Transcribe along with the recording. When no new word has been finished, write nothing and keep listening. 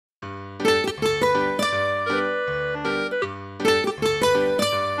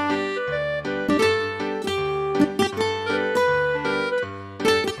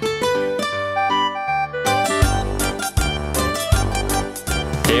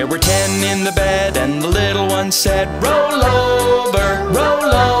There were 10 in the bed, and the little one said, roll over, roll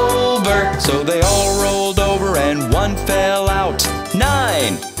over. So they all rolled over, and one fell out.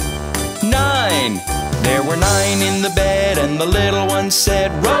 9, 9. There were 9 in the bed, and the little one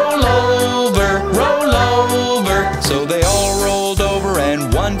said, roll over, roll over. So they all rolled over,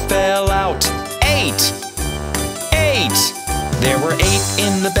 and one fell out. 8, 8. There were 8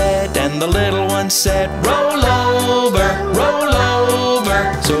 in the bed, and the little one said, roll over, roll over.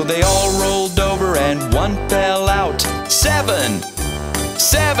 So they all rolled over, and one fell out. 7,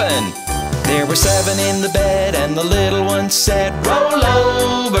 7. There were 7 in the bed, and the little one said, roll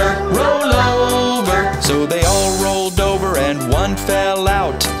over, roll over. So they all rolled over, and one fell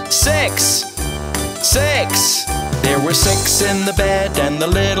out. 6, 6. There were 6 in the bed, and the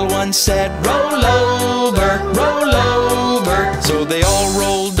little one said, roll over, roll over. So they all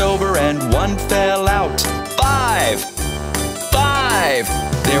rolled over, and one fell out. 5, 5.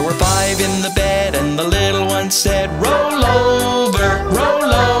 There were 5 in the bed, and the little one said, roll over, roll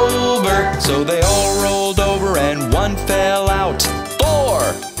over. So they all rolled over, and one fell out.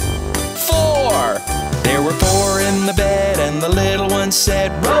 4, 4. There were 4 in the bed, and the little one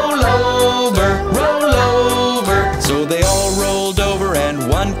said, roll over, roll over. So they all rolled over, and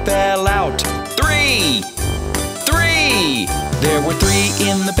one fell out. 3, 3. There were 3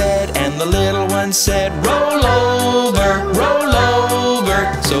 in the bed, and the little one said, roll over, roll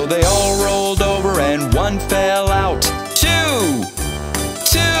over. So they all rolled over, and one fell out. 2,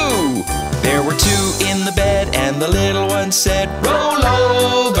 2. There were 2 in the bed, and the little one said, roll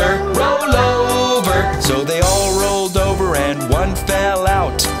over, roll over. So they all rolled over, and one fell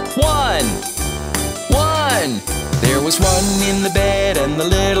out. 1, 1. There was 1 in the bed, and the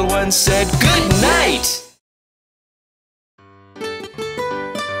little one said, good night.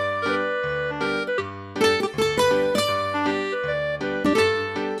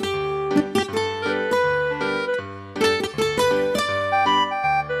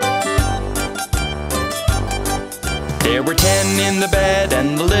 There were 10 in the bed,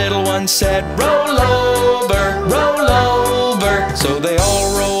 and the little one said, roll over, roll over. So they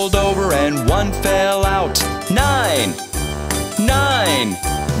all rolled over, and one fell out. 9, 9.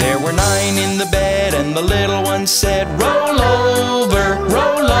 There were 9 in the bed, and the little one said, roll over,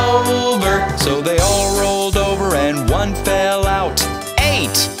 roll over. So they all rolled over, and one fell out.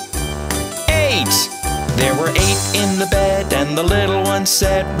 8, 8. There were 8 in the bed, and the little one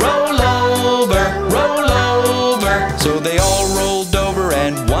said, roll over, roll over. So they all rolled over,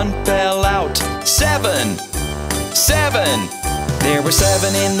 and one fell out. 7, 7. There were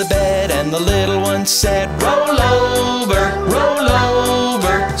 7 in the bed, and the little one said, roll over, roll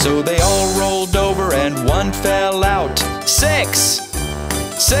over. So they all rolled over, and one fell out. 6,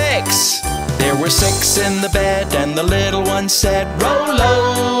 6. There were 6 in the bed, and the little one said, roll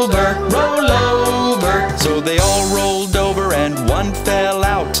over, roll over. So they all rolled over, and one fell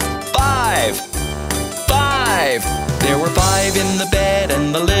out. 5, 5. There were 5 in the bed,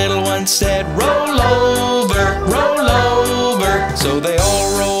 and the little one said, roll over, roll over. So they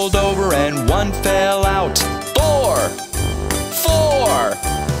all rolled over, and one fell out. 4, 4.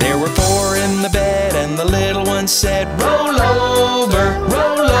 There were 4 in the bed, and the little one said, roll over,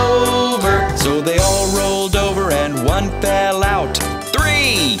 roll over. So they all rolled over, and one fell out.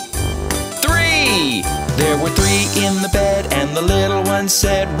 3, 3. There were 3 in the bed, and the little one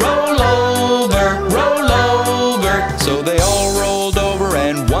said, roll over, roll over. So they all rolled over,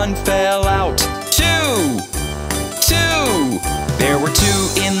 and one fell out. 2, 2. There were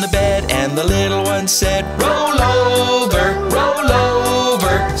 2 in the bed, and the little one said, roll over, roll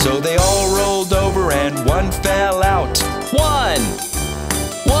over. So they all rolled over, and one fell out. 1,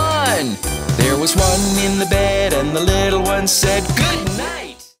 1. There was 1 in the bed, and the little one said, good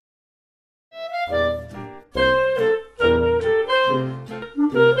night.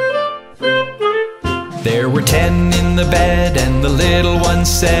 There were 10 in the bed, and the little one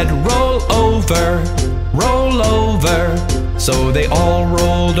said, roll over, roll over. So they all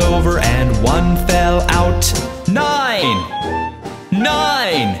rolled over, and one fell out. 9,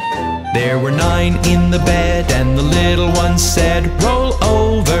 9. There were 9 in the bed, and the little one said, roll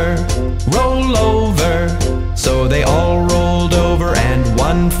over, roll over. So they all rolled over, and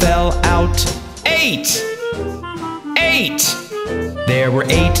one fell out. 8, 8. There were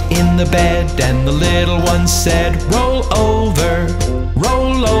 8 in the bed, and the little one said, roll over,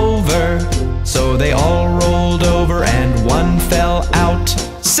 roll over. So they all rolled over, and one fell out.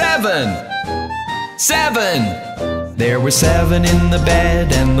 7, 7. There were 7 in the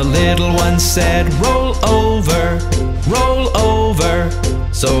bed, and the little one said, roll over, roll over.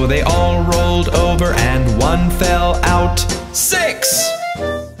 So they all rolled over, and one fell out. 6,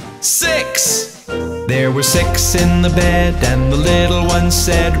 6. There were 6 in the bed, and the little one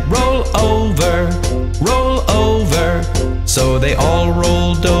said, roll over, roll over. So they all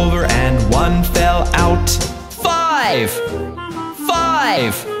rolled over, and one fell out. 5.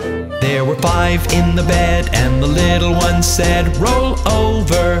 5. There were 5 in the bed, and the little one said, roll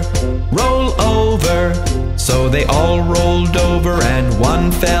over, roll over. So they all rolled over, and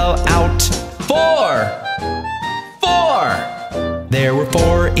one fell out. 4. 4. There were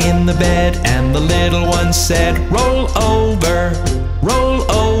 4 in the bed, and the little one said, roll over, roll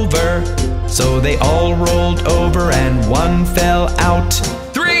over. So they all rolled over, and one fell out.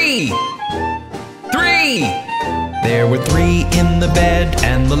 3. 3. There were 3 in the bed,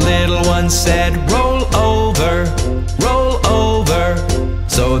 and the little one said, roll over, roll over.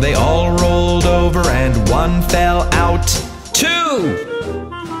 So they all rolled over, and one fell out.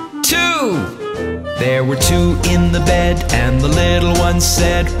 2. 2. There were 2 in the bed, and the little one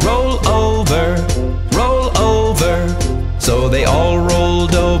said, roll over, roll over. So they all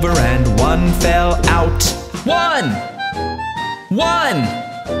rolled over, and one fell out. 1.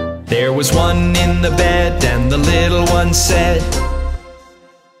 1. There was 1 in the bed, and the little one said,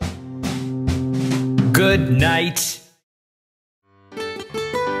 good night.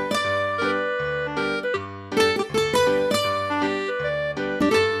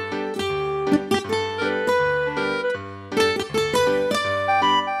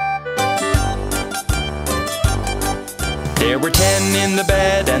 There were 10 in the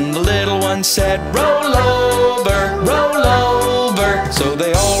bed, and the little one said, roll over, roll over. So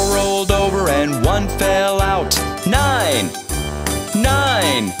they all rolled over, and one fell out. 9.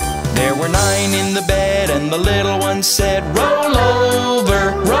 9. There were 9 in the bed, and the little one said, roll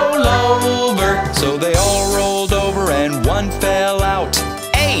over, roll over. So they all rolled over, and one fell out.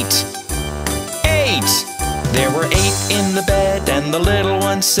 8. 8. There were 8 in the bed, and the little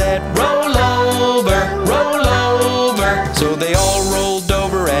one said, roll over, roll over. So they all rolled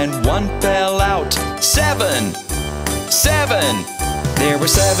over, and one fell out. 7. 7. There were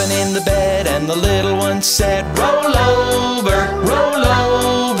 7 in the bed, and the little one said, roll over, roll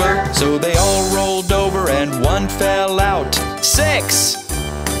over. So they all rolled over, and one fell out. 6.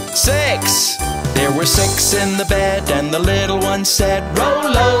 6. There were 6 in the bed, and the little one said,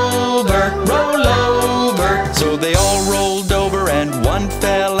 roll over, roll over. So they all rolled over, and one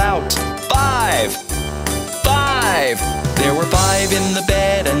fell out. 5. 5. There were 5 in the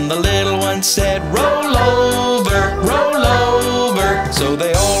bed, and the little one said, roll over, roll over. So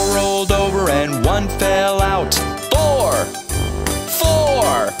they all rolled over, and one fell out. 4.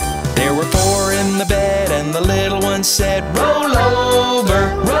 4. There were 4 in the bed, and the little one said, roll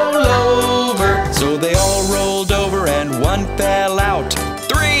over, roll over. So they all rolled over, and one fell out.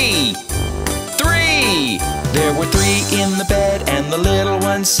 3. 3. There were 3 in the bed, and the little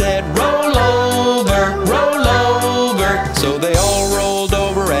one said, roll over, roll over. So they all rolled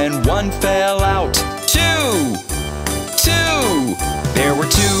over, and one fell out. 2. 2. There were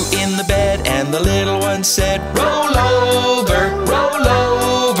 2 in the bed, and the little one said, roll over, roll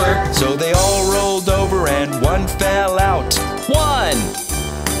over. So they all rolled over, and one fell out. 1.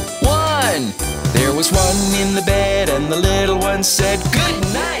 1. There was 1 in the bed, and the little one said, good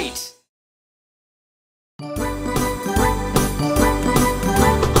night.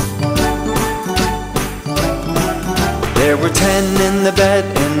 There were 10 in the bed,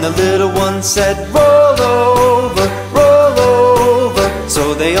 and the little one said, roll over, roll over.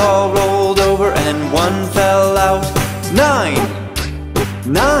 So they all rolled over, and one fell out. 9.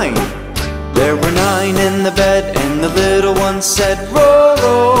 9. There were 9 in the bed, and the little one said, roll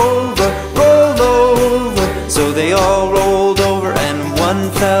over, roll over. So they all rolled over, and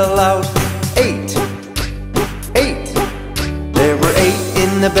one fell out. 8. 8. There were 8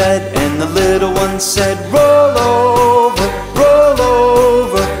 in the bed, and the little one said, roll over, roll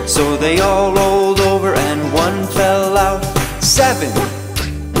over. So they all rolled over, and one fell out. 7.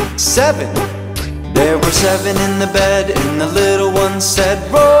 7. There were 7 in the bed, and the little one said,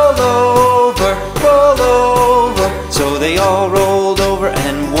 roll over, roll over. So they all rolled over,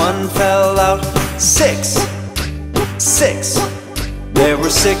 and one fell out. 6. 6. There were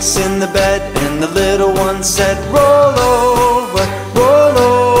 6 in the bed, and the little one said, roll over, roll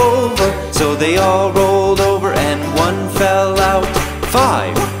over. So they all rolled over, and one fell out.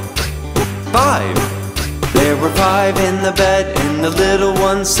 5. 5. There were 5 in the bed, and the little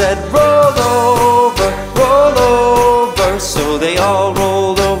one said, roll over, roll over. So they all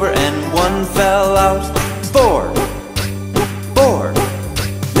rolled over, and one fell out. 4. 4.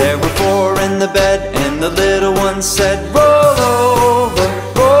 There were 4 in the bed, and the little one said, roll over,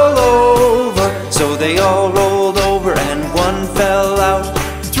 roll over. So they all rolled over, and one fell out.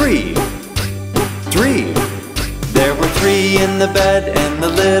 3. 3. There were 3 in the bed, and the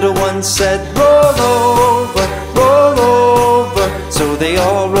little one said, roll over, roll over. So they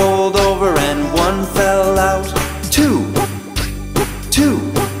all rolled over and one fell out. 2. 2.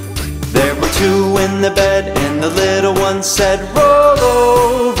 There were 2 in the bed, and the little one said, roll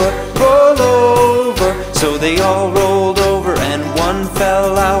over, roll over. So they all rolled over and one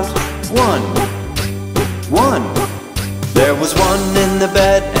fell out. 1. 1. There was 1 in the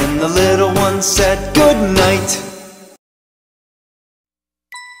bed, and the little one said, good night.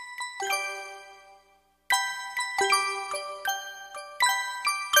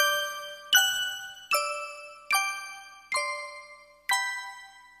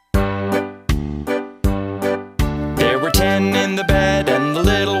 There were 10 in the bed, and the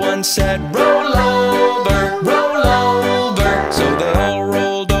little one said, roll over, roll over. So they all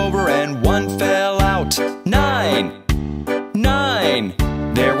rolled over and one fell out. 9. 9.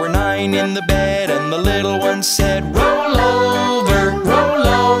 There were 9 in the bed, and the little one said, roll over, roll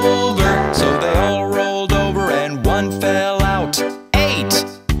over. So they all rolled over and one fell out. 8.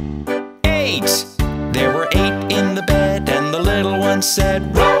 8. There were 8 in the bed, and the little one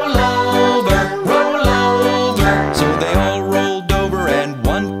said, roll over, roll over. So they all rolled over and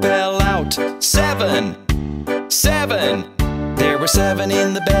one fell out. 7. 7. There were 7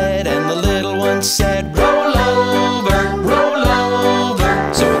 in the bed, and the little one said, roll over, roll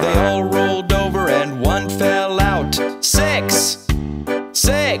over. So they all rolled over and one fell out. 6.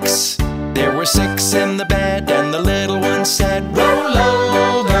 6. There were 6 in the bed, and the little one said, roll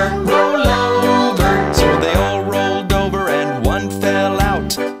over, roll over. So they all rolled over and one fell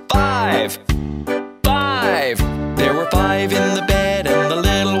out. 5. 5. There were 5 in the bed, and the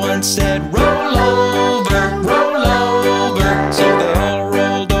little one said, roll over, roll over. So they all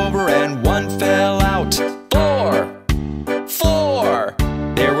rolled over and one fell out. 4. 4.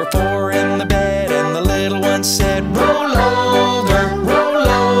 There were 4 in the bed, and the little one said, roll over, roll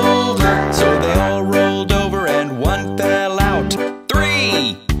over. So they all rolled over and one fell out.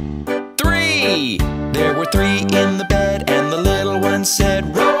 3. 3. There were 3 in the bed, and the little one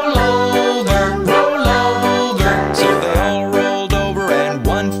said, roll over, roll over. So they all rolled over and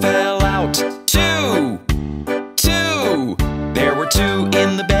one fell out. 2. 2. There were 2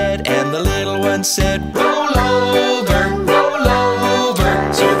 in the bed, and the little one said, roll over, roll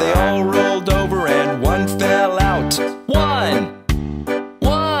over. So they all rolled over and one fell out. 1.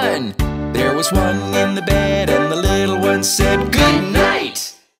 1. There was 1 in the bed, and the little one said, good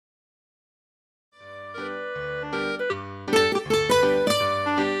night.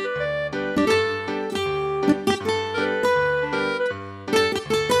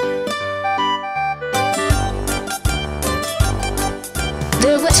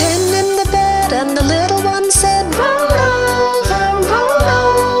 There were 10 in the bed, and the little one said, roll over, roll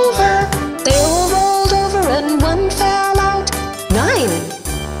over. They all rolled over and one fell out. 9.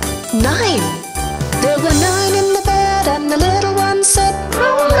 9. There were 9 in the bed, and the little one said,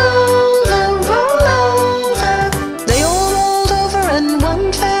 roll over, roll over. They all rolled over and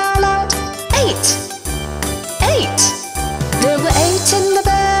one fell out. 8. 8. There were 8 in the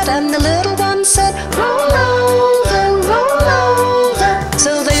bed, and the little one said, roll over, roll over.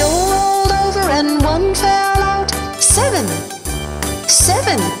 So they all rolled over and one fell out. 7.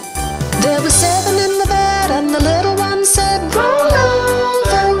 7. There were 7 in the bed, and the little one said, roll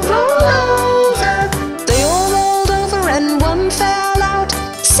over, roll over. They all rolled over and one fell out.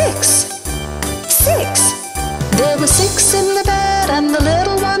 6. 6. There were 6 in the bed, and the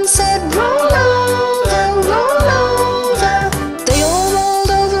little one said, roll over, roll over. They all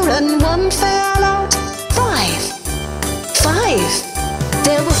rolled over and one fell out. 5. 5.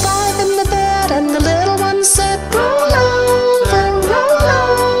 There were 5 in the bed, and the little one said, roll over, roll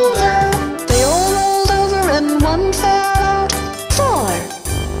over. They all rolled over and one fell out. 4.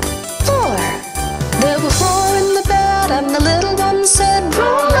 4. There were 4 in the bed, and the little one said,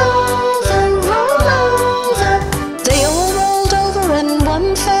 roll over, roll over. They all rolled over and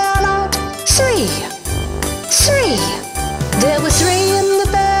one fell out. 3. 3. There were 3 in the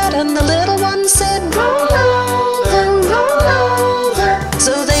bed, and the little one said, roll over, roll over.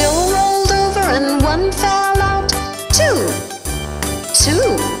 So they all rolled over and one fell out. 2.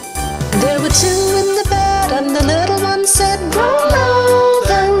 2. There were 2 in the bed, and the little one said, roll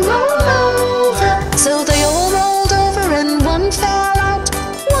over, roll over. So they all rolled over and one fell out.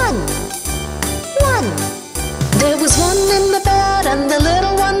 1. 1. There was 1 in the bed, and the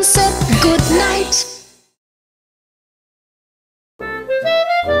little one said, good night.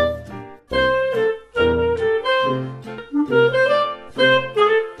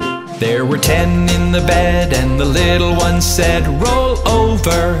 There were 10 in the bed, and the little one said, roll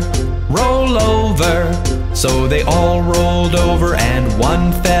over, roll over. So they all rolled over and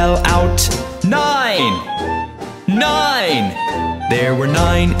one fell out. 9! 9! There were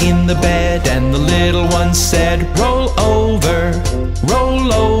 9 in the bed and the little one said, roll over,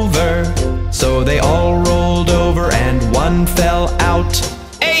 roll over. So they all rolled over and one fell out.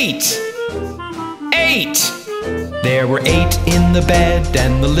 8! 8! There were 8 in the bed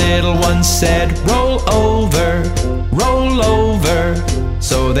and the little one said, roll over, roll over.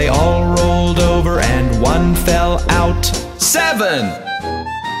 So they all rolled over and one fell out. 7!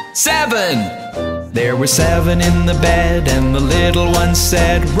 7! There were 7 in the bed and the little one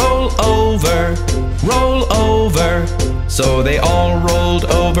said, roll over, roll over. So they all rolled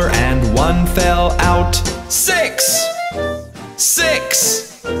over and one fell out. 6!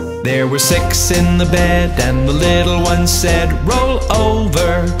 6! There were 6 in the bed and the little one said, roll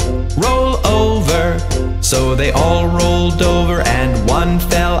over, roll over. So they all rolled over and one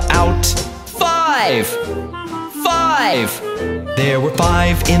fell out. 5! 5! There were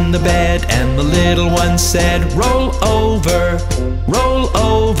 5 in the bed and the little one said, roll over, roll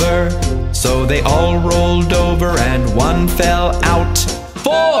over. So they all rolled over and one fell out.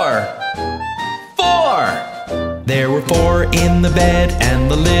 4! 4! There were 4 in the bed and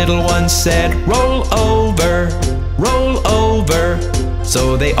the little one said, roll over, roll over.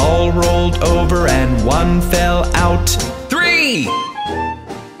 So they all rolled over and one fell out. 3!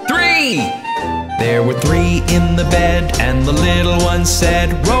 3! There were 3 in the bed and the little one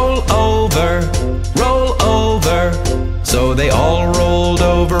said, roll over, roll over. So they all rolled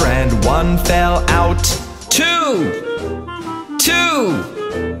over and one fell out. 2! 2!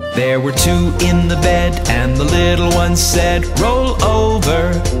 There were 2 in the bed and the little one said, roll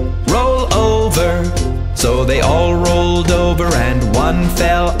over, roll over. So they all rolled over and one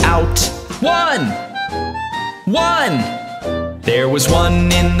fell out. 1! 1! There was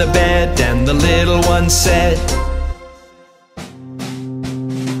 1 in the bed and the little one said,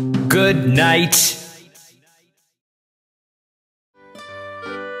 good night.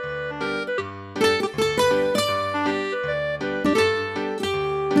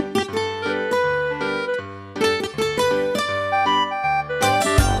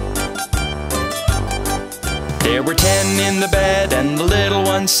 There were 10 in the bed and the little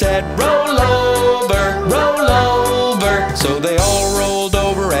one said, roll over, roll over. So they all rolled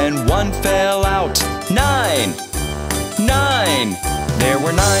over and one fell out. 9! 9! There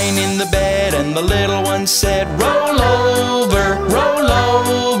were 9 in the bed and the little one said, roll over, roll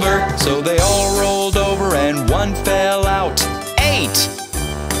over. So they all rolled over and one fell out. 8!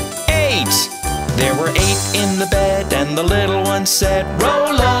 8! There were 8 in the bed and the little one said,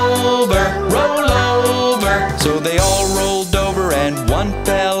 roll over, roll over. So they all rolled over and one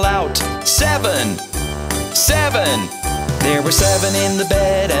fell out. 7! 7! There were 7 in the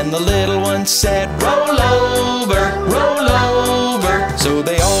bed and the little one said, roll over, roll over. So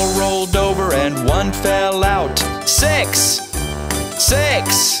they all rolled over and one fell out. 6!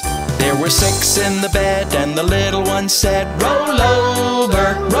 6! There were 6 in the bed and the little one said, roll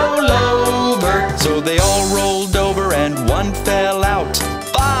over, roll over. So they all rolled over and one fell out.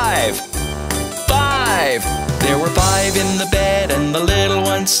 5! 5! There were 5 in the bed and the little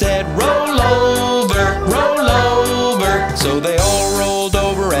one said, roll over, roll over. So they all rolled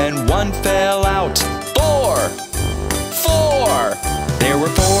over and one fell out. 4! 4! There were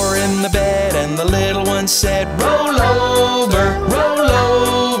 4 in the bed and the little one said, roll over, roll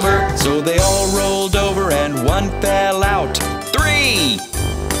over. So they all rolled over and one fell out. 3!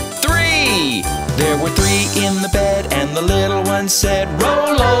 3! There were 3 in the bed and the little one said,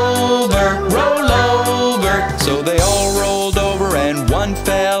 roll over, roll over. So they all rolled over and one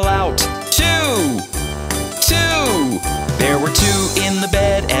fell out. 2! 2! There were 2 in the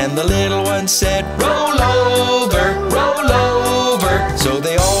bed and the little one said, roll over, roll over. So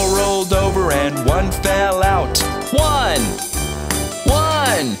they all rolled over and one fell out. 1!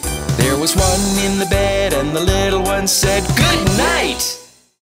 1! There was 1 in the bed and the little one said, good night.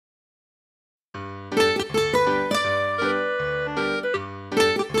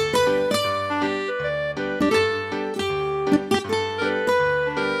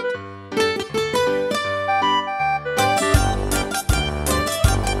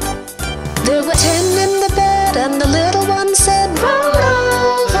 There were 10 in the bed and the little one said, roll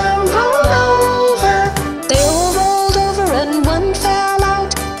over, roll over. They all rolled over and one fell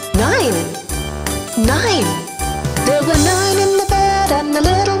out. 9! 9! There were 9 in the bed and the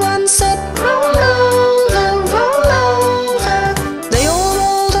little one said, roll over, roll over. They all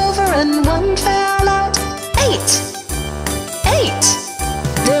rolled over and one fell out. 8! 8!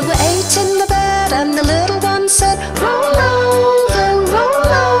 There were 8 in the bed and the little one said, roll over, roll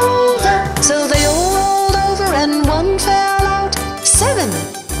over.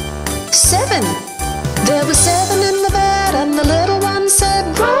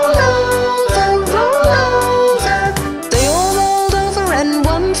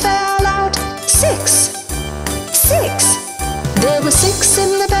 fell out. 6, 6. There were 6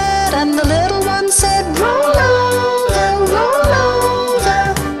 in the bed, and the little one said, roll over, roll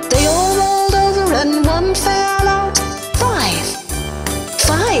over. They all rolled over and one fell out. 5,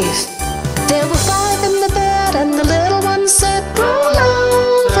 5. There were 5 in the bed, and the little one said, roll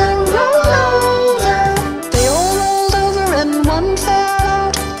over, roll over. They all rolled over and one fell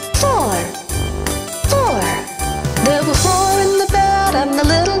out. 4, 4. There were 4 in the bed, and the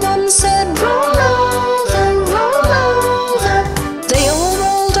little one said, roll over, roll over. They all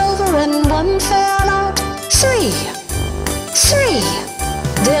rolled over and one fell out. 3, 3.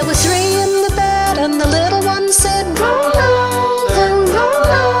 There were 3 in the bed, and the little one said, roll over, roll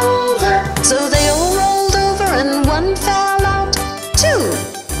over. So they all rolled over and one fell out. 2,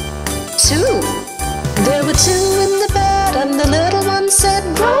 2. There were 2 in the bed, and the little one said,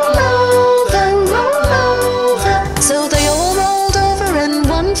 roll over, roll over. So they all rolled over and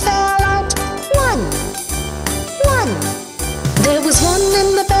one fell out. 1, 1. There was 1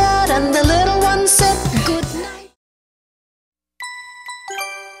 in the bed, and the little one said, good night.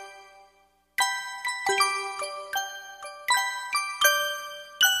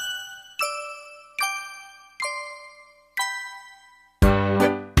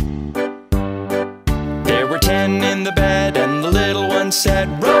 There were 10 in the bed, and the little one said,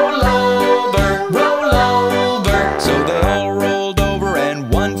 roll over, roll over. So they all rolled over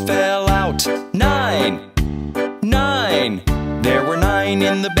and one fell out. 9, 9. There were 9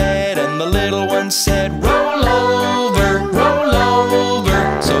 in the bed, and the little one said, roll over, roll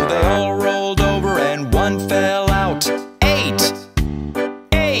over. So they all rolled over and one fell out. 8,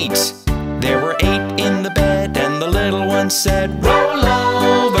 8. There were 8 in the bed, and the little one said, roll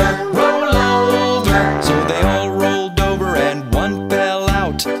over, roll over. So they all rolled over and one fell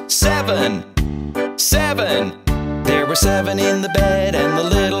out. 7, 7. There were 7 in the bed, and the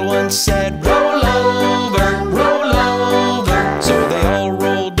little one said, roll over, roll over. So they all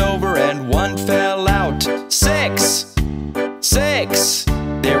rolled over and one fell out. 6, 6.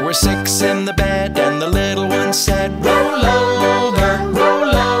 There were 6 in the bed, and the little one said, roll over,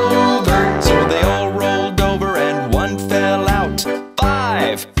 roll over. So they all rolled over and one fell out.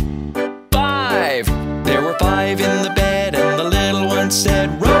 5, 5. There were 5 in the bed, and the little one said,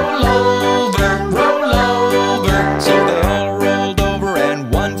 roll over, roll over. So they all rolled over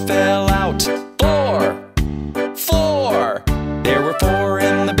and one fell out. 4, 4. There were 4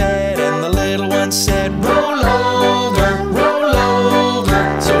 in the bed, and the little one said, roll over, roll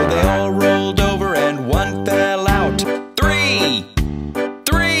over. So they all rolled over and one fell out. 3,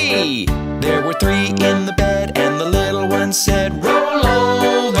 3. There were 3 in the bed, and the little one said, roll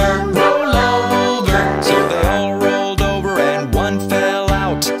over, roll over. So they all rolled over and one fell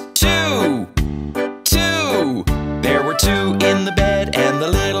out. 2, 2. There were 2 in the bed, and the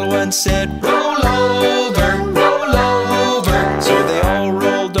little one said, roll over, roll over. So they all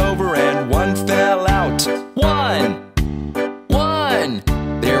rolled over and one fell out. 1, 1.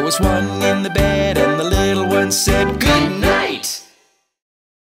 There was 1 in the bed, and the little one said, good night.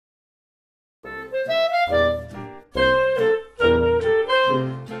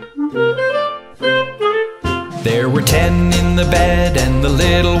 There were 10 in the bed, and the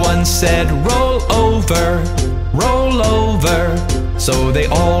little one said, roll over, roll over. So they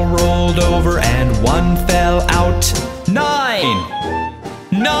all rolled over and one fell out.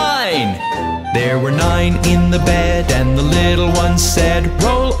 9, 9. There were 9 in the bed, and the little one said,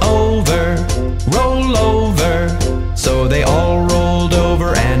 roll over, roll over. So they all rolled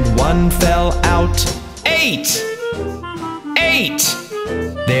over and one fell out. 8, 8.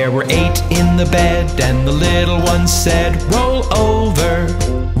 There were 8 in the bed, and the little one said, roll over,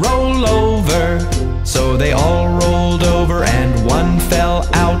 roll over. So they all rolled over and one fell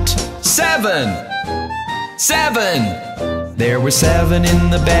out. 7, 7. There were 7 in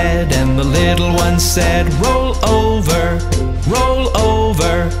the bed, and the little one said, roll over, roll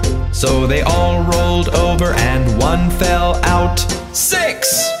over. So they all rolled over and one fell out.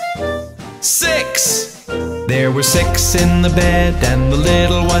 6, 6. There were 6 in the bed, and the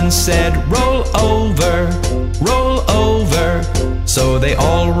little one said, roll over, roll over. So they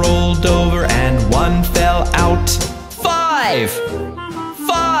all rolled over and one fell out. 5,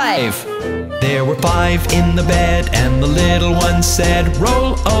 5. There were 5 in the bed, and the little one said,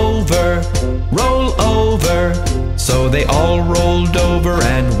 roll over, roll over. So they all rolled over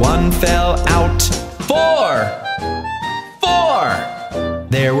and one fell out. 4, 4.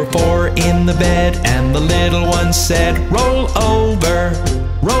 There were 4 in the bed, and the little one said, roll over,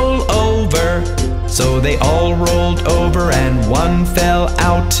 roll over. So they all rolled over and one fell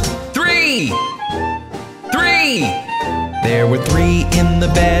out. 3, 3. There were 3 in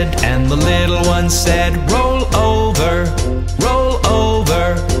the bed, bed, and the little one said, roll over, roll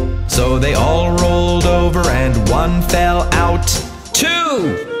over. So they all rolled over and one fell out.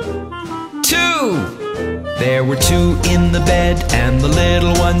 Two! There were two in the bed, and the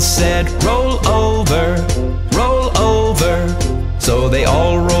little one said, roll over, roll over. So they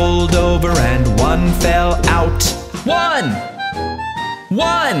all rolled over and one fell out. One!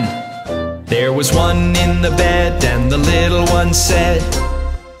 There was one in the bed, and the little one said,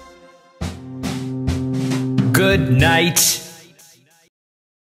 good night.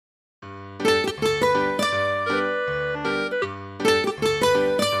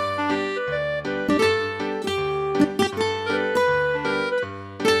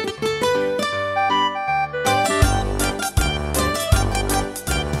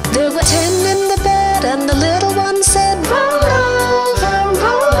 There were 10 in the bed, and the little one said, roll over,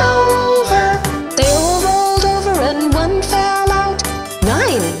 roll over. They all rolled over and one fell out.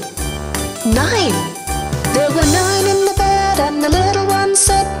 9. There were 9 in the bed, and the little one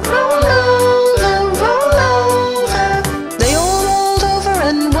said, roll over, roll over. They all rolled over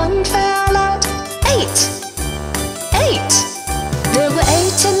and one fell out. 8. There were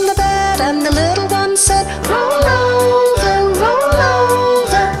 8 in the bed, and the little one said, roll over, roll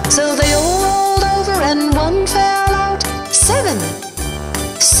over. So they all rolled over and one fell out. 7.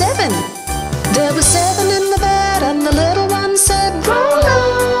 There were 7 in the bed, and the little one said, roll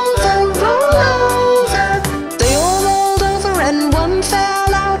over, roll over. They all rolled over and one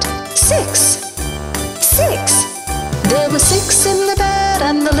fell out. 6. There were 6 in the bed,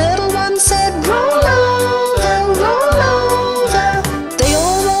 and the little one said, roll over, roll over. They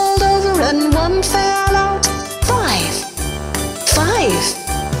all rolled over and one fell out. 5.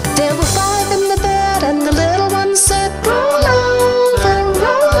 There were 5 in the bed, and the little one said, roll over,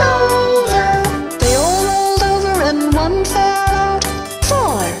 roll over. They all rolled over and one fell out.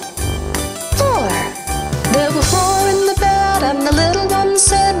 4. There were 4 in the bed, and the little one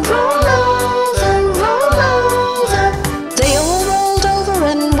said, roll over, roll over. They all rolled over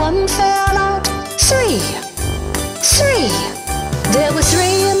and one fell out. 3. There were 3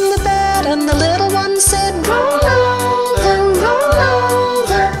 in the bed, and the little one said, roll over, roll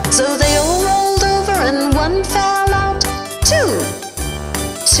over. So they all rolled over and one fell out. 2.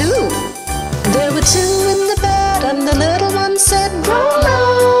 There were 2 in the bed, and the little one said, roll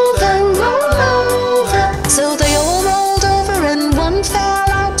over, roll over. So they all rolled over and one fell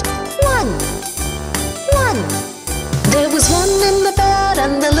out. 1. There was 1 in the bed,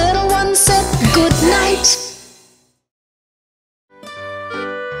 and the little one said, good night.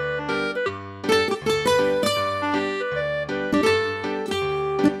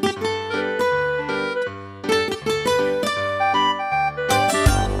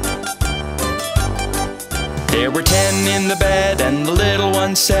 There were 10 in the bed, and the little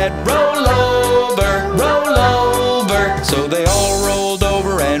one said, roll over, roll over. So they all rolled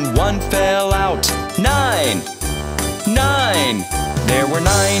over and one fell out. 9. There were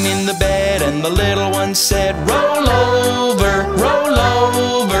 9 in the bed, and the little one said, roll over, roll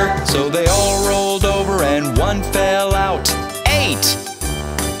over. So they all rolled over and one fell out. 8.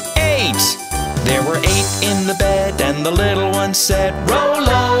 There were 8 in the bed, and the little one said, roll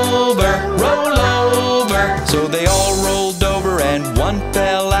over, roll over. So they all rolled over and one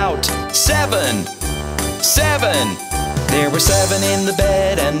fell out. 7. There were 7 in the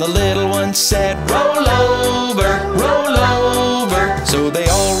bed, and the little one said, roll over, roll over. So they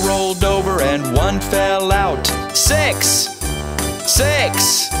all rolled over and one fell out. 6.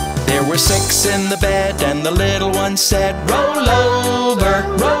 There were 6 in the bed, and the little one said, roll over,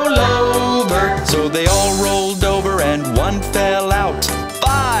 roll over. So they all rolled over and one fell out.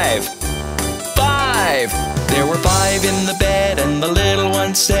 5. There were 5 in the bed, and the little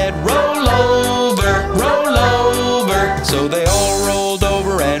one said, roll over, roll over. So they all rolled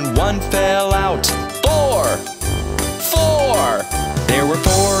over and one fell out. 4. There were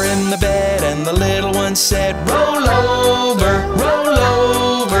 4 in the bed, and the little one said, roll over, roll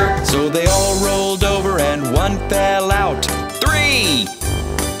over. So they all rolled over and one fell out. 3.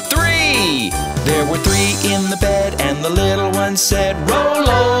 There were 3 in the bed, and the little one said, roll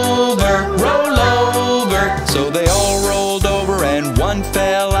over, roll over. So they all rolled over and one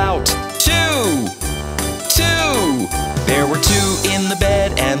fell out. 2. There were 2 in the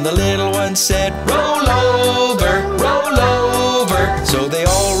bed, and the little one said, roll over, roll over. So they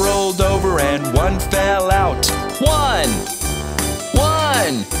all rolled over and one fell out. 1.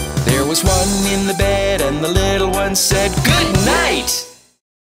 There was 1 in the bed, and the little one said, good night.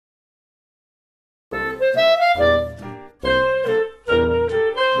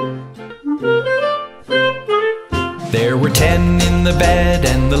 There were 10 in in the bed,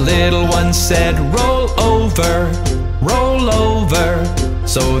 and the little one said, roll over, roll over.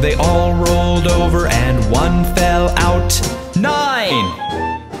 So they all rolled over and one fell out.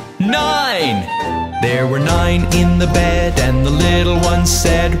 9! 9! There were 9 in the bed, and the little one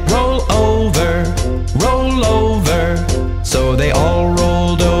said, roll over, roll over. So they all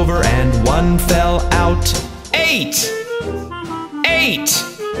rolled over and one fell out. 8! 8!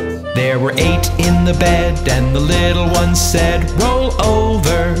 There were 8 in the bed, and the little one said, roll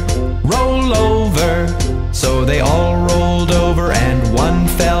over, roll over. So they all rolled over and one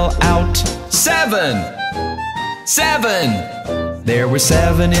fell out. 7! 7! There were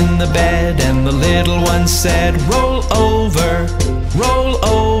 7 in the bed, and the little one said, roll over, roll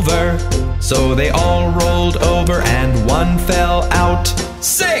over. So they all rolled over and one fell out.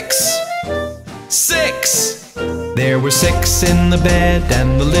 6! 6! There were 6 in the bed,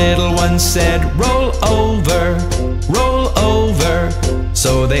 and the little one said, roll over, roll over.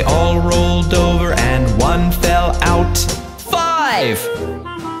 So they all rolled over and one fell out. 5!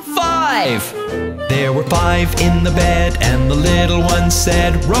 5! There were 5 in the bed, and the little one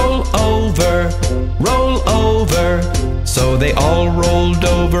said, roll over, roll over. So they all rolled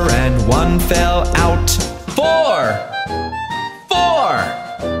over and one fell out. 4!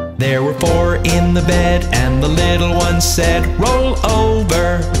 4! There were 4 in the bed, and the little one said, roll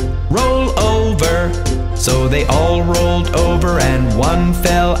over, roll over. So they all rolled over and one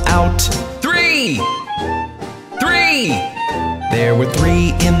fell out. 3! 3! There were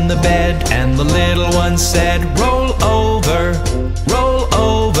 3 in the bed, and the little one said, roll over, roll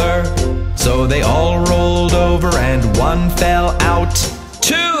over. So they all rolled over and one fell out.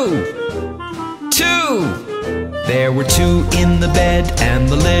 2! 2! There were 2 in the bed, and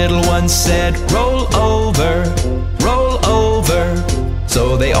the little one said, roll over, roll over.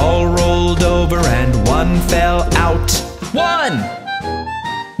 So they all rolled over and one fell out. 1!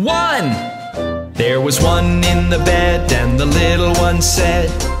 1! There was 1 in the bed, and the little one said,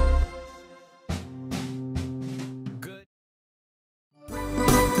 good.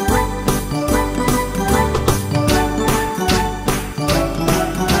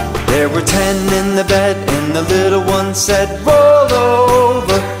 There were 10 in the bed, and the little one said, roll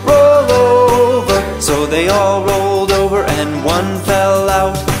over, roll over. So they all rolled over and one fell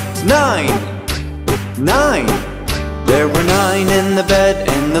out. 9! 9! There were 9 in the bed,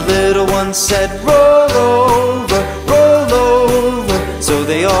 and the little one said, roll over, roll over. So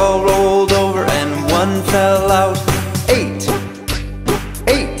they all rolled over and one fell out. 8!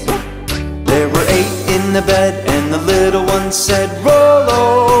 8! There were 8 in the bed, and the little one said, roll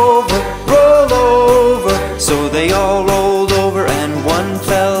over, roll over. So they all rolled over and one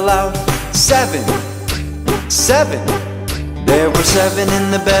fell out. 7! 7! There were 7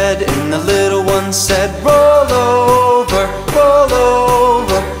 in the bed, and the little one said, roll over, roll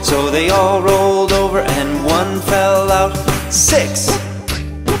over. So they all rolled over and one fell out. 6!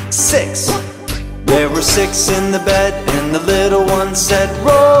 6! There were 6 in the bed, and the little one said,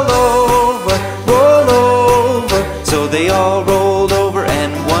 roll over, roll over. So they all rolled over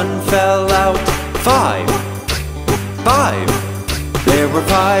and one fell out. 5! 5! There were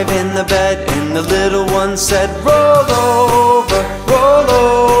 5 in the bed, and the little one said, roll over, roll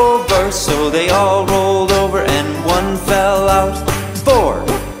over. So they all rolled over and one fell out. 4!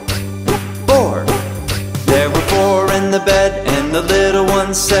 4! There were 4 in the bed, and the little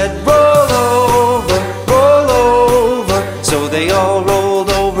one said, roll over, roll over. So they all rolled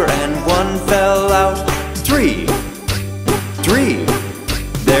over and one fell out. 3! 3!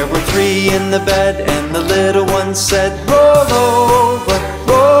 There were 3 in the bed, and the little one said, roll over,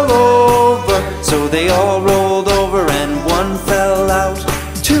 roll over. So they all rolled over and one fell out.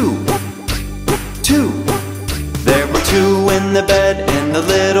 2! 2! There were 2 in the bed, and the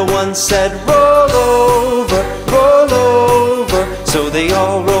little one said, roll over, roll over. So they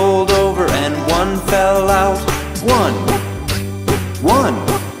all rolled over and one fell out. 1! 1!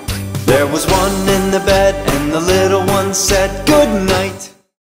 There was 1 in the bed, and the little one said, good night.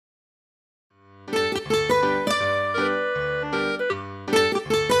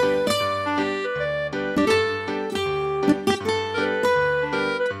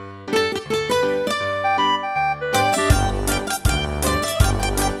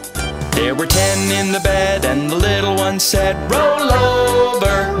 There were 10 in the bed, and the little one said, roll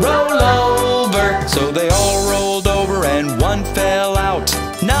over, roll over. So they all rolled over and one fell out.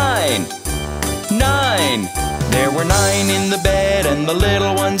 9! 9! There were 9 in the bed, and the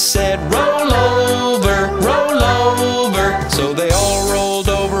little one said, roll over, roll over. So they all rolled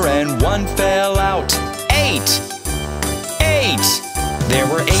over and one fell out. 8! 8! There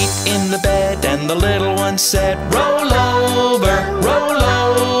were 8 in the bed, and the little one one said, roll over, roll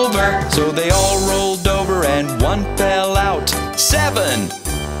over. So they all rolled over and one fell out. 7,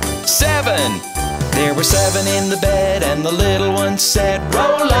 7. There were 7 in the bed and the little one said,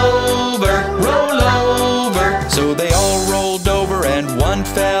 roll over, roll over. So they all rolled over and one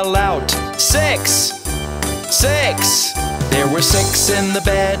fell out. 6, 6. There were 6 in the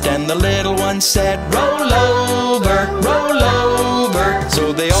bed and the little one said, roll over, roll over.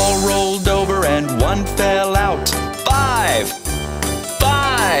 So they all rolled over and one fell out. 5,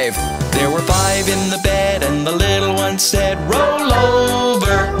 5. There were 5 in the bed and the little one said, roll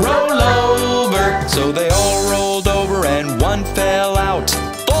over, roll over. So they all rolled over and one fell out.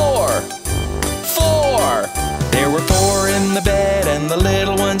 4, 4. There were 4 in the bed and the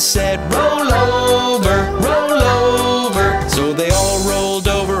little one said, roll over, roll over. So they all rolled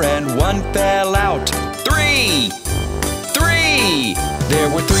over and one fell out. 3, 3. There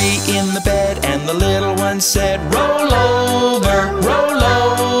were 3 in the bed and the little one said, roll over, roll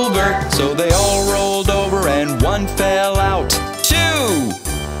over. So they all rolled over and one fell out. 2,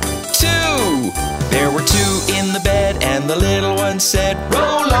 2. There were 2 in the bed and the little one said,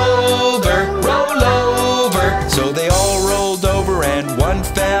 roll over, roll over. So they all rolled over and one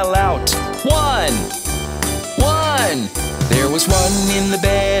fell out. 1, 1. There was 1 in the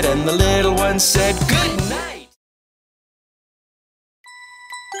bed and the little one said, good night.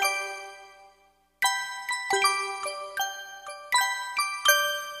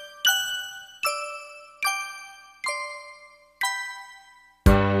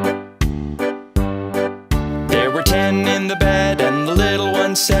 There were 10 in the bed and the little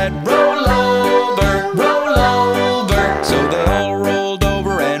one said, roll over, roll over. So they all rolled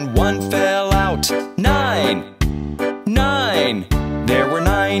over and one fell out. 9, 9. There were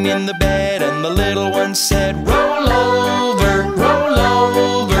 9 in the bed and the little one said, roll over, roll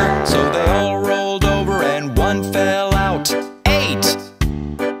over. So they all rolled over and one fell out. 8,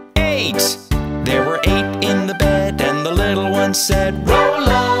 8. There were 8 in the bed and the little one said, roll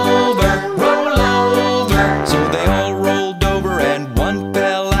over, roll over. So they all rolled over and one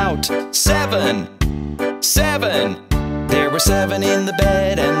fell out. 7, 7. There were 7 in the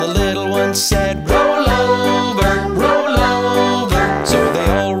bed and the little one said, roll over, roll over. So they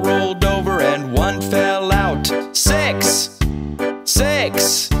all rolled over and one fell out. 6,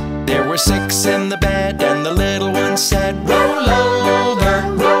 6. There were 6 in the bed and the little one said, roll over,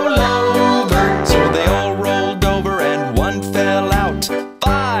 roll over. So they all rolled over and one fell out.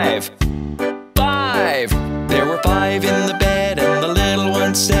 5, 5. There were 5 in the bed and the little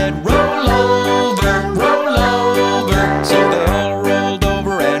one said, roll over, roll over. So they all rolled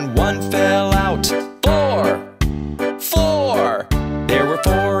over and one fell out. 4, 4. There were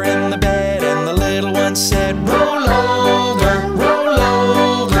 4 in the bed and the little one said, roll over, roll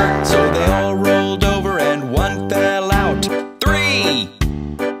over. So they all rolled over and one fell out. 3,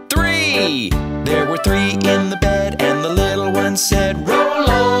 3. There were 3 in the bed and the little one said, roll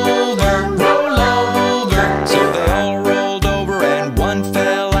over, roll over. So they all rolled over and one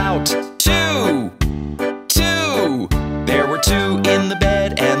fell out. 2, 2. There were 2 in the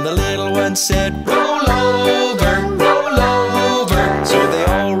bed and the little one said, roll over, roll over. So they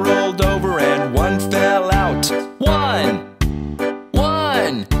all rolled over and one fell out. 1,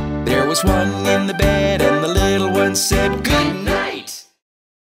 1. There was 1 in the bed and the little one said, good night.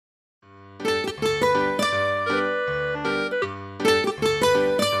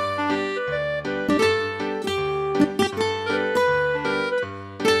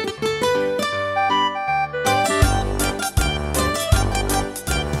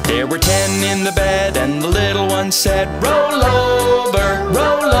 There were 10 in the bed and the little one said, roll over,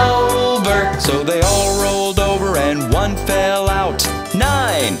 roll over. So they all rolled over and one fell out.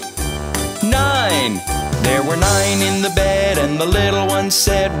 9, 9. There were 9 in the bed and the little one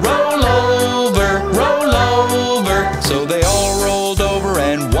said, roll over, roll over. So they all rolled over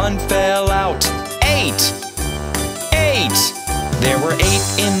and one fell out. 8, 8. There were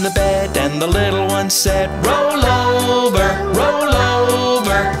 8 in the bed and the little one said, roll over, roll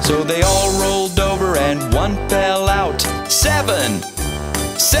over. So they all rolled over and one fell out. 7,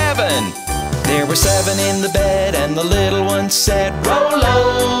 7. There were 7 in the bed and the little one said, roll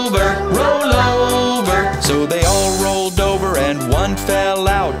over, roll over. So they all rolled over and one fell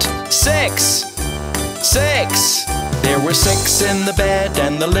out. 6, 6. There were 6 in the bed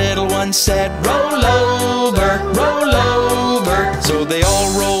and the little one said, roll over, roll over. So they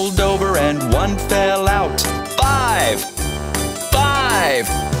all rolled over and one fell out. 5, 5.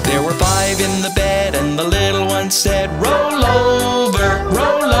 There were 5 in the bed and the little one said, roll over,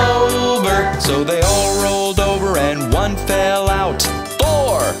 roll over. So they all rolled over and one fell out.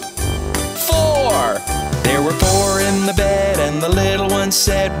 4, 4. were 4 in the bed, and the little one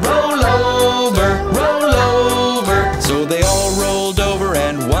said, roll over, roll over. So they all rolled over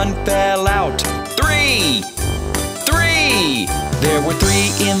and one fell out. 3, 3. There were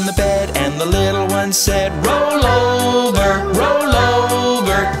 3 in the bed, and the little one said, roll over, roll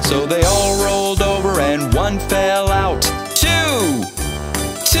over. So they all rolled over and one fell out. 2,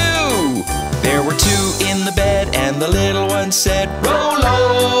 2. There were 2 in the bed, and the little one said, roll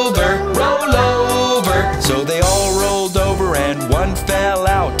over, roll over. So they all rolled over and one fell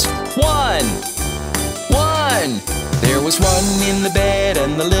out. 1, 1. There was 1 in the bed,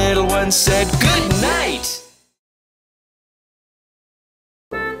 and the little one said, good night.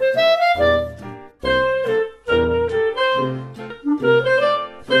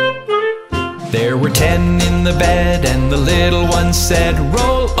 There were 10 in the bed, and the little one said,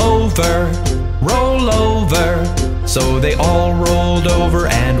 roll over, roll over. So they all rolled over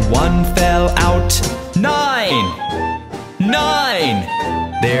and one fell out. 9,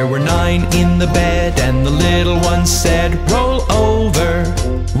 9. There were 9 in the bed, and the little one said, roll over,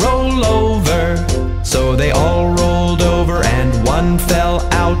 roll over. So they all rolled over and one fell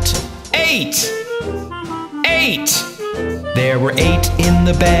out. 8, 8. There were 8 in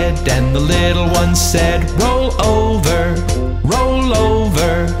the bed, and the little one said, roll over, roll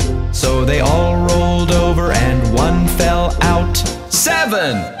over. So they all rolled over and one fell out.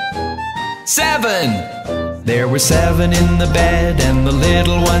 7, 7. There were 7 in the bed, and the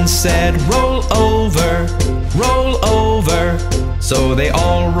little one said, roll over, roll over. So they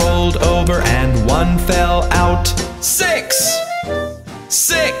all rolled over and one fell out. 6,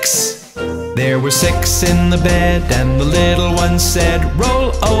 6. There were 6 in the bed, and the little one said,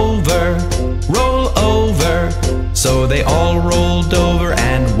 roll over, roll over. So they all rolled over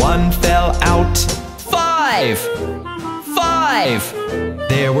and one fell out. 5, 5.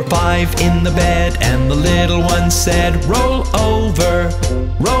 There were 5 in the bed, and the little one said, roll over,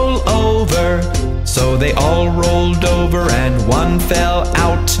 roll over. So they all rolled over and one fell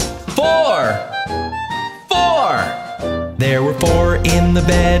out. 4, 4. There were 4 in the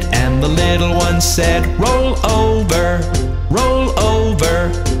bed, and the little one said, roll over, roll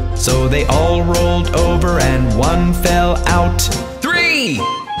over. So they all rolled over and one fell out. 3,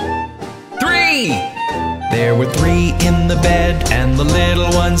 3. There were 3 in the bed, and the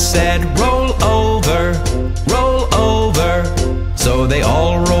little one said, roll over, roll over. So they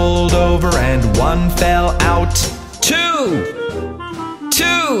all rolled over and one fell out. 2,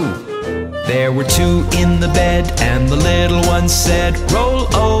 2. There were 2 in the bed, and the little one said, roll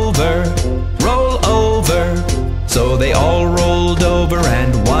over, roll over. So they all rolled over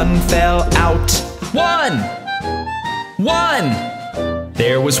and one fell out. 1, 1.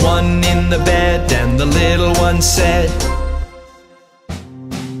 There was 1 in the bed, and the little one said,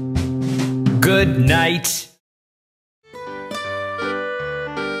 good night.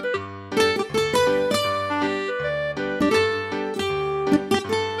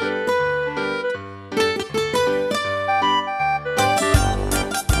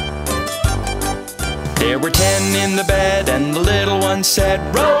 There were 10 in the bed, and the little one said,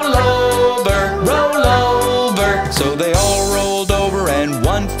 roll over, roll over. So they all rolled over and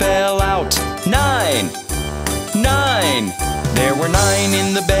one fell out. 9, 9. There were 9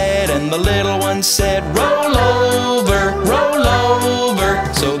 in the bed, and the little one said, roll over, roll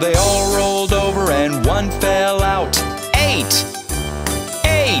over. So they all rolled over and one fell out. 8,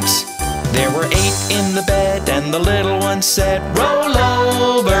 8. There were 8 in the bed, and the little one said, roll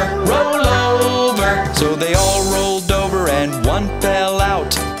over, roll over. So they all rolled over and one fell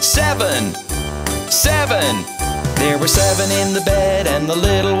out. 7, 7. There were 7 in the bed, and the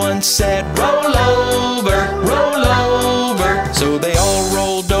little one said, roll over, roll over. So they all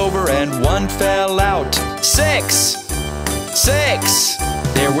rolled over and one fell out. 6, 6.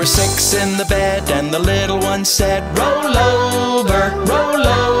 There were 6 in the bed, and the little one said, roll over, roll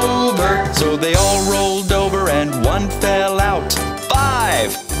over. So they all rolled over and one fell out.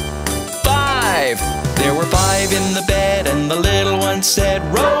 5, 5. There were 5 in the bed, and the little one said,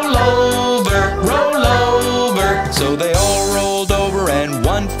 roll over, roll over. So they all rolled over and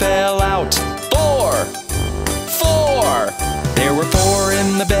one fell out. 4, 4. There were 4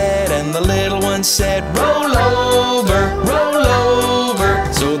 in the bed, and the little one said, roll over, roll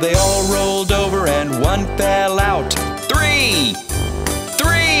over. So they all rolled over and one fell out. 3,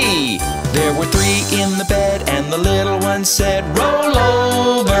 3. There were 3 in the bed, and the little one said, roll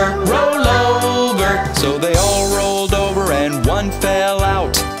over, roll over. So they all rolled over and one fell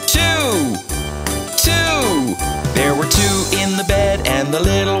out. 2, 2. There were 2 in the bed, and the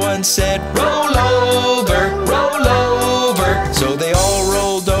little one said, roll over, roll over. So they all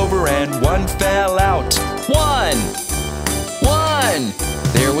rolled over and one fell out. 1,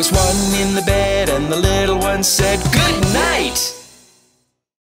 There was one in the bed and the little one said, "Good night."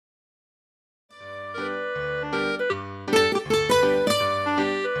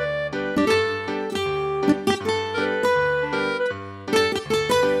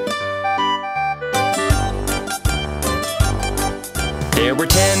 There were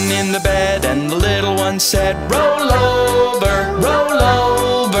 10 in the bed and the little one said, "Roll over, roll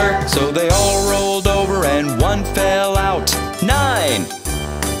over." So they all rolled over and one fell out. 9,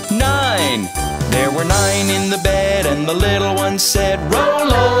 9. There were 9 in the bed and the little one said,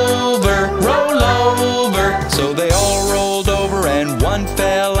 "Roll over, roll over." So they all rolled over and one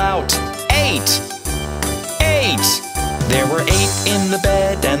fell out. 8, 8. There were 8 in the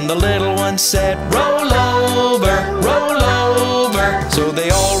bed and the little one said, "Roll over, roll over." So they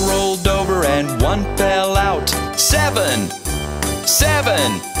all rolled over and one fell out. 7,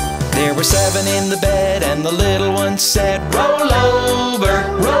 7. There were 7 in the bed and the little one said, "Roll over,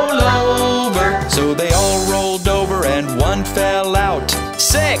 roll over." So they all rolled over and one fell out.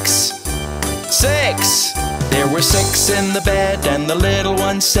 6, 6. There were 6 in the bed and the little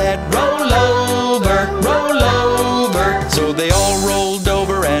one said, "Roll over, roll over." So they all rolled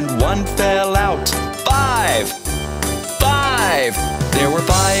over and one fell out. 5, 5. There were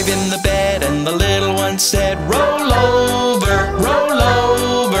 5 in the bed and the little one said, "Roll over, roll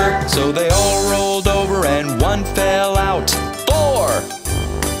over." So they all rolled over and one fell out. 4,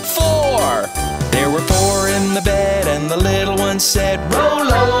 4. There were 4 in the bed and the little one said,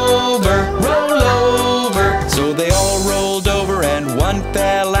 "Roll over, roll over." So they all rolled over and one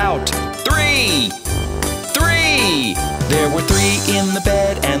fell out. 3, 3. There were 3 in the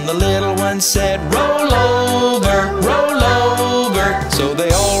bed and the little one said, "Roll over, roll over." So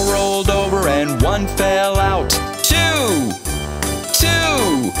they all rolled over and one fell out. 2,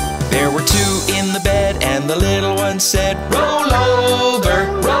 2. There were 2 in the bed and the little one said, "Roll over,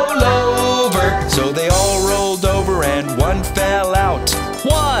 roll over." So they all rolled over and one fell out.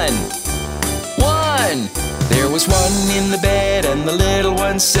 1, 1. There was 1 in the bed and the little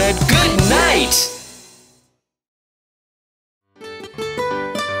one said, "Good night."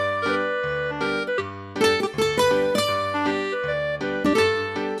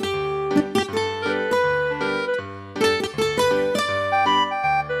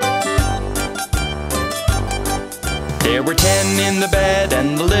 There were 10 in the bed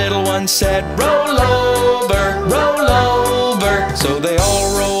and the little one said, "Roll over, roll over." So they all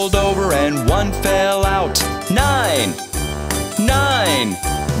rolled over and one fell out. 9, 9.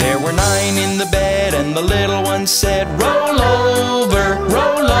 There were 9 in the bed and the little one said, "Roll over,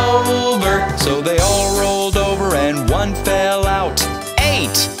 roll over." So they all rolled over and one fell out.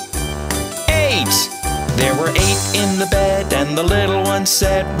 8, 8. There were 8 in the bed and the little one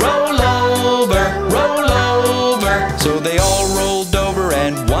said, "Roll over, roll over." So they all rolled over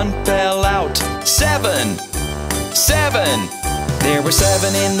and one fell out. 7, 7. There were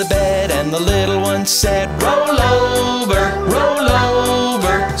 7 in the bed and the little one said, "Roll over, roll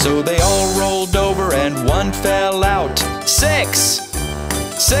over." So they all rolled over and one fell out. 6,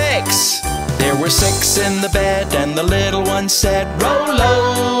 6. There were 6 in the bed and the little one said, "Roll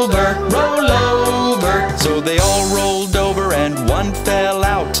over, roll over." So they all rolled over and one fell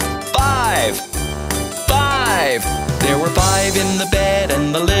out. 5, 5. There were 5 in the bed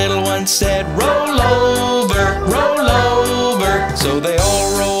and the little one said, "Roll over, roll over." So they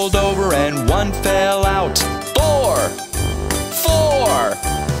all rolled over and one fell out. 4, 4.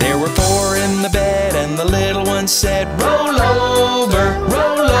 There were 4 in the bed and the little one said, "Roll over,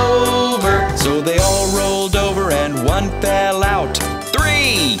 roll over." So they all rolled over and one fell out.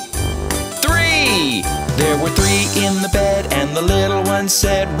 3, 3. There were 3 in the bed and the little one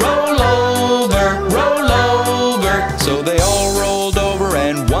said, "Roll over, roll over." So they all rolled over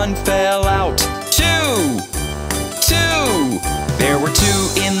and one fell out. 2, 2. There were 2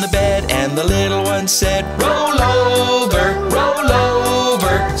 in the bed and the little one said, "Roll over, roll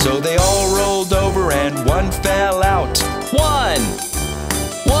over." So they all rolled over and one fell out. 1,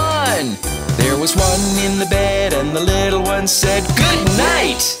 1. There was 1 in the bed and the little one said, "Good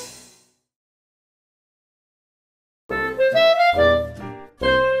night."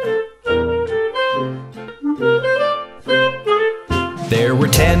 There were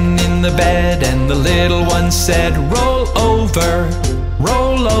 10 in the bed and the little one said, "Roll over,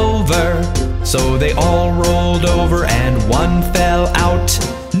 roll over." So they all rolled over and one fell out.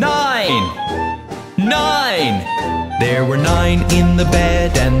 9, 9. There were 9 in the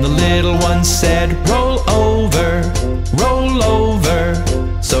bed and the little one said, "Roll over, roll over."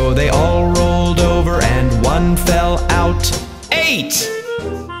 So they all rolled over and one fell out. 8,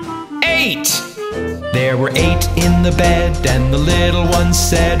 8. There were 8 in the bed, and the little one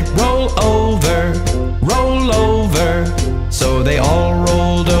said, roll over, roll over. So they all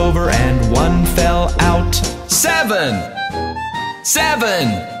rolled over, and one fell out. 7!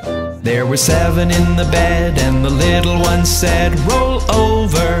 7! There were 7 in the bed, and the little one said, roll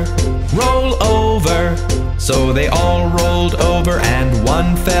over, roll over. So they all rolled over, and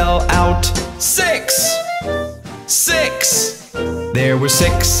one fell out. 6! 6! There were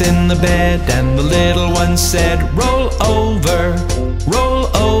 6 in the bed, and the little one said, roll over, roll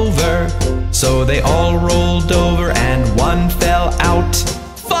over. So they all rolled over, and one fell out.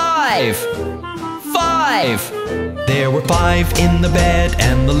 5! 5! There were 5 in the bed,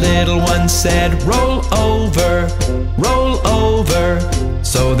 and the little one said, roll over, roll over.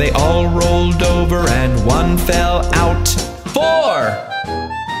 So they all rolled over, and one fell out. 4!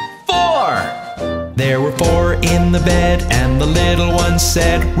 4! There were 4 in the bed, and the little one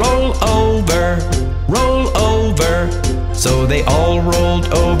said, roll over, roll over. So they all rolled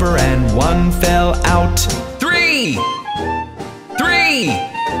over, and one fell out. 3! 3!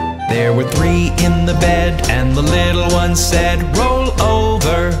 There were 3 in the bed, and the little one said, roll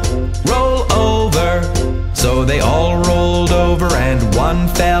over, roll over. So they all rolled over, and one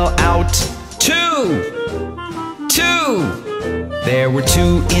fell out. 2! 2! There were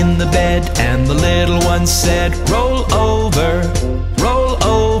 2 in the bed, and the little one said, roll over, roll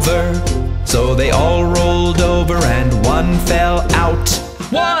over. So they all rolled over, and one fell out.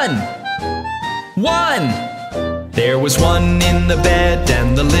 1! 1! There was 1 in the bed,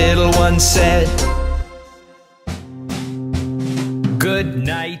 and the little one said, good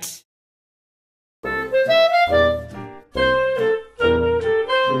night.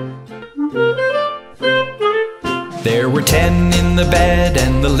 There were 10 in the bed,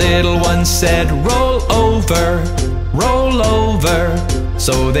 and the little one said, roll over, roll over.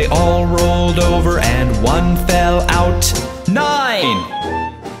 So they all rolled over, and one fell out.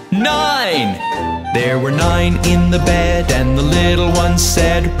 9! 9! There were 9 in the bed, and the little one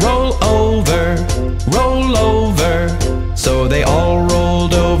said, roll over, roll over. So they all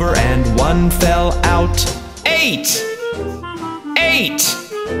rolled over, and one fell out. 8! 8!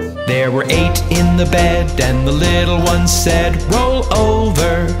 There were 8 in the bed, and the little one said, roll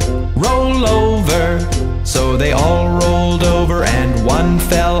over, roll over. So they all rolled over, and one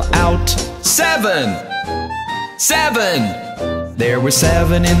fell out. 7! 7! There were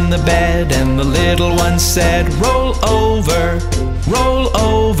 7 in the bed, and the little one said, roll over, roll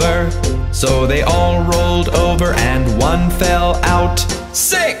over. So they all rolled over, and one fell out.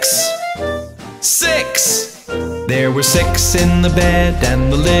 6! 6! There were 6 in the bed,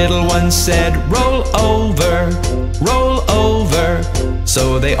 and the little one said, roll over, roll over.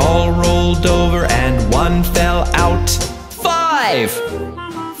 So they all rolled over, and one fell out. 5!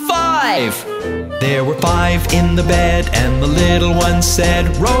 5! There were 5 in the bed, and the little one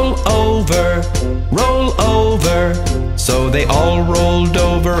said, roll over, roll over. So they all rolled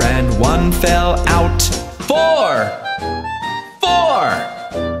over, and one fell out. 4!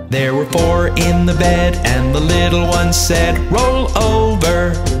 4! There were 4 in the bed, and the little one said, roll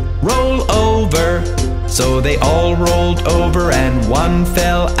over, roll over. So they all rolled over, and one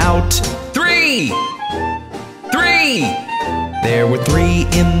fell out. 3! 3! There were 3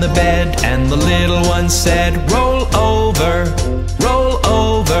 in the bed, and the little one said, roll over, roll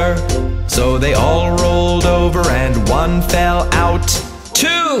over. So they all rolled over, and one fell out.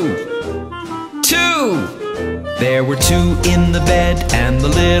 2! 2! There were 2 in the bed, and the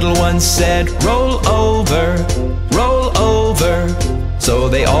little one said, roll over, roll over. So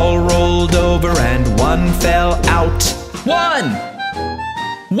they all rolled over, and one fell out. 1!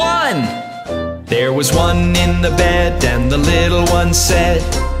 1! There was 1 in the bed, and the little one said,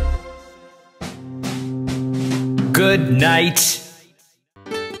 good night.